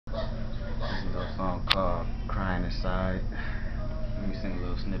side. Let me sing a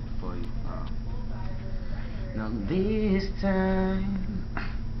little snippet for you. Now this time,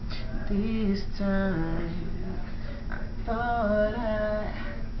 I thought I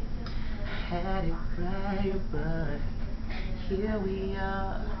had it right, but here we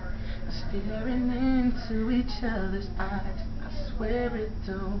are, staring into each other's eyes. I swear it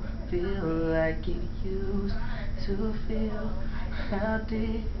don't feel like it used to feel. How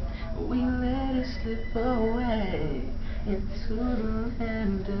did we let it slip away into the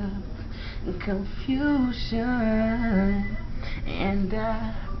land of confusion? And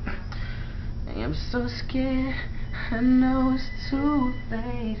I am so scared. I know it's too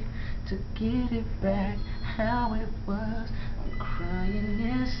late to get it back how it was. I'm crying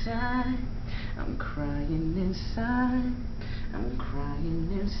inside, I'm crying inside, I'm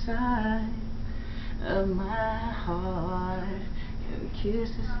crying inside of my heart. And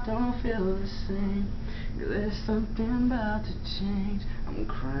kisses don't feel the same. There's something about to change. I'm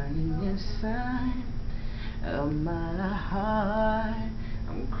crying inside of my heart.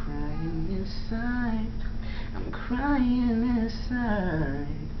 I'm crying inside, I'm crying inside,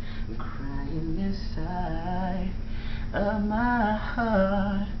 I'm crying inside of my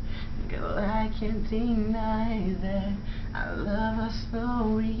heart. Girl, I can't deny that I love a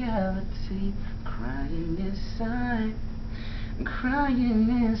slow reality. Crying inside, I'm crying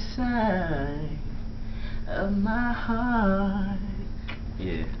inside of my heart.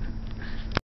 Yeah.